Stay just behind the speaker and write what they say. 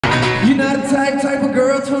You're not a type of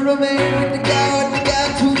girl to remain with the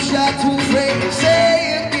guy too shy, too afraid to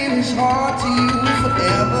say and give his heart to you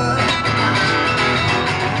forever.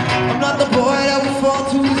 I'm not the boy that will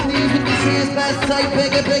fall to his knees with his hands past tight,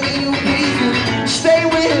 begging you please.